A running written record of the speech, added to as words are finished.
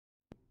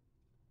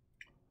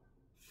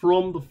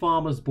From the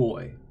Farmer's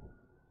Boy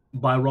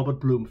by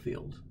Robert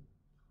Bloomfield.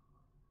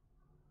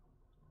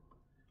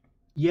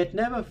 Yet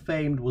never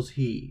famed was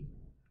he,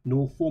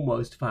 nor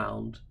foremost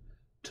found,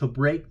 to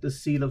break the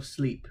seal of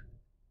sleep.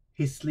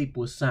 His sleep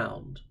was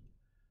sound.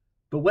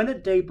 But when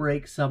at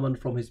daybreak summoned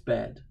from his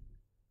bed,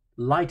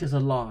 light as a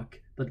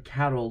lark that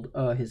carolled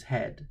o'er his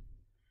head,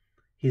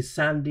 his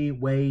sandy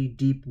way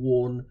deep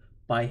worn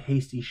by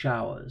hasty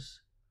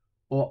showers,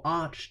 or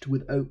arched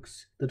with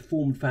oaks that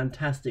formed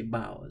fantastic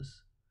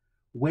bowers,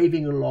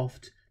 waving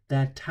aloft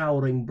their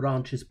towering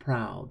branches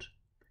proud,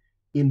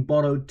 in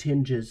borrowed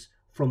tinges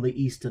from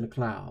the eastern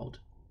cloud,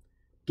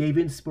 gave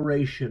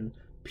inspiration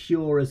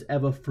pure as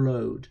ever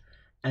flowed,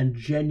 and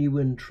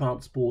genuine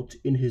transport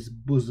in his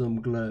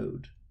bosom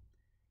glowed.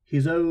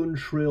 His own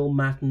shrill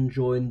matin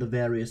joined the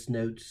various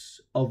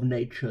notes of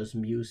nature's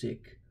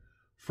music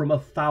from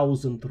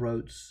 1,000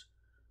 throats.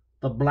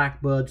 The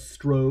blackbird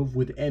strove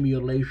with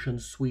emulation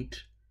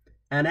sweet,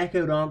 and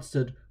echoed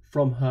answered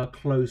from her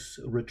close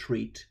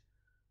retreat.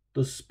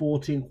 The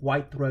sporting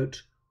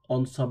whitethroat,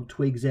 on some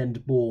twig's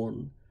end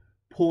borne,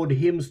 poured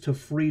hymns to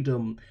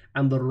freedom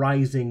and the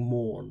rising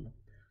morn.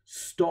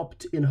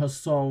 Stopped in her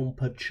song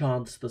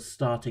perchance the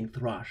starting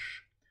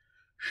thrush,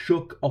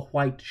 shook a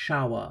white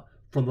shower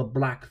from the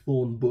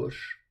blackthorn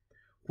bush,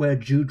 where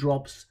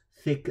dewdrops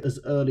thick as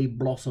early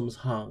blossoms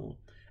hung,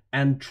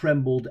 and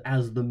trembled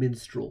as the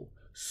minstrel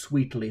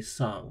sweetly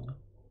sung.